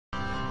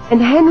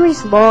And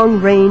Henry's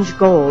long-range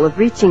goal of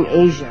reaching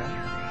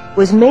Asia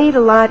was made a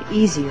lot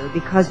easier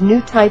because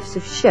new types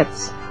of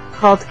ships,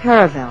 called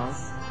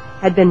caravels,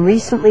 had been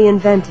recently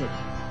invented,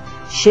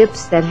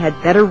 ships that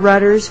had better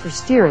rudders for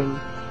steering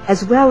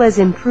as well as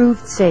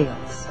improved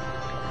sails.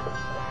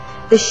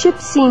 The ship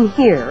seen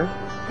here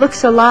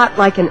looks a lot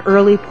like an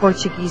early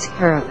Portuguese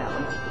caravel.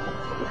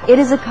 It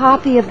is a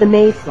copy of the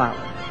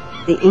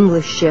Mayflower, the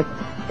English ship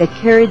that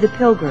carried the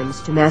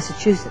Pilgrims to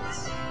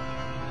Massachusetts.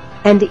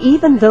 And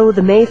even though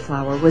the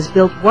Mayflower was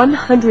built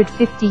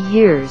 150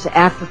 years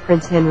after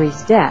Prince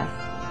Henry's death,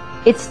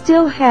 it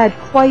still had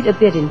quite a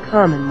bit in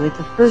common with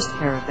the first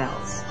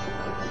caravels.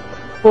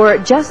 For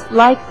just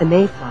like the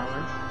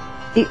Mayflower,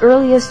 the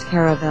earliest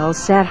caravels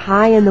sat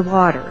high in the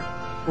water,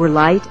 were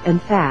light and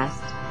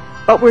fast,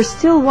 but were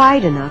still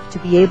wide enough to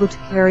be able to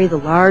carry the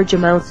large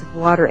amounts of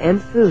water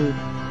and food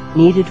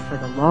needed for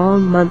the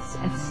long months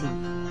at sea.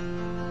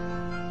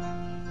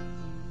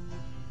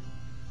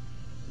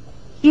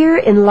 Here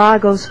in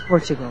Lagos,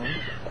 Portugal,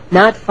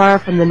 not far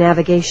from the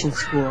navigation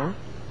school,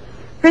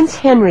 Prince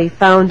Henry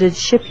founded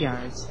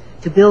shipyards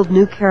to build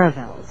new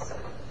caravels.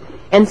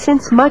 And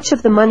since much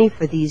of the money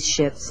for these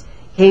ships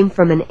came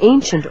from an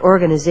ancient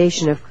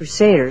organization of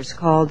crusaders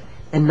called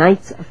the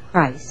Knights of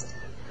Christ,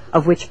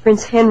 of which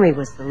Prince Henry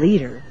was the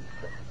leader,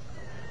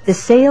 the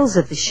sails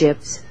of the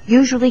ships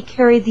usually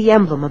carried the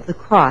emblem of the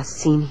cross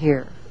seen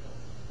here.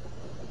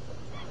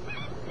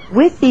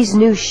 With these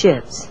new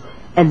ships,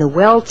 and the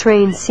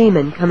well-trained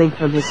seamen coming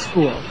from his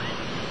school,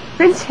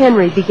 Prince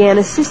Henry began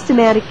a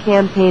systematic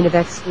campaign of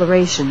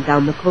exploration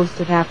down the coast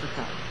of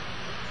Africa.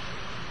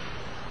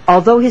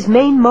 Although his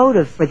main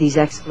motive for these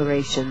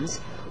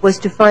explorations was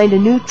to find a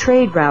new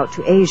trade route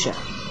to Asia,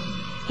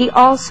 he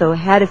also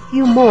had a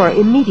few more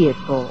immediate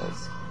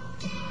goals.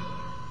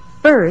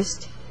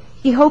 First,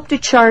 he hoped to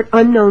chart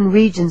unknown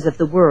regions of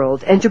the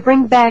world and to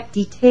bring back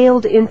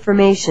detailed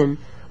information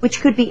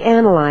which could be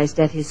analyzed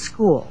at his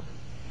school.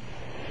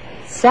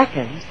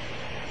 Second,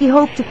 he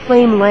hoped to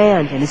claim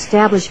land and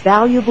establish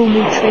valuable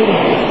new trading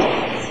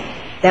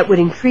arrangements that would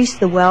increase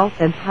the wealth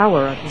and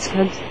power of his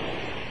country.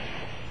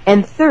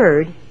 And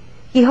third,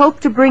 he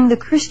hoped to bring the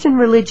Christian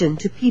religion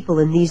to people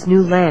in these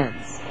new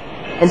lands,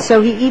 and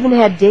so he even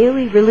had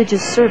daily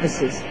religious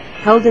services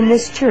held in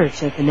this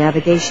church at the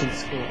navigation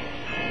school.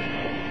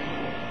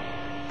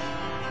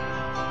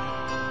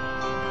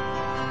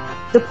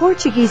 The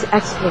Portuguese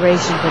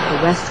explorations of the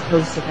west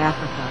coast of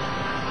Africa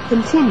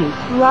continued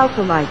throughout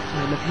the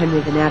lifetime of Henry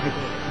the Navigator.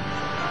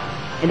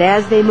 And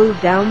as they moved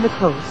down the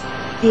coast,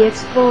 the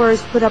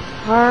explorers put up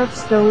carved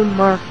stone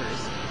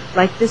markers,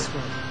 like this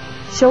one,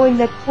 showing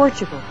that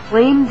Portugal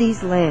claimed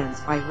these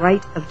lands by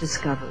right of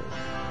discovery.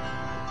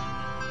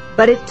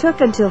 But it took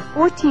until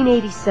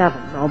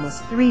 1487,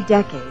 almost 3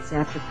 decades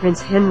after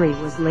Prince Henry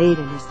was laid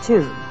in his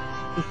tomb,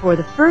 before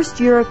the first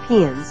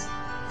Europeans,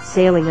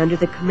 sailing under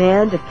the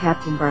command of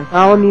Captain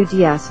Bartholomew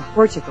Dias of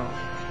Portugal,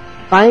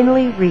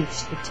 finally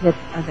reached the tip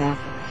of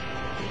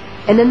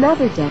Africa. And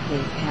another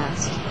decade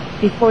passed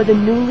before the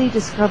newly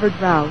discovered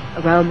route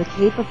around the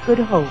Cape of Good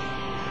Hope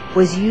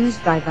was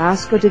used by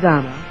Vasco da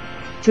Gama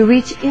to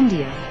reach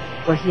India,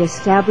 where he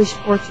established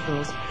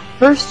Portugal's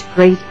first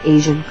great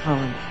Asian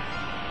colony.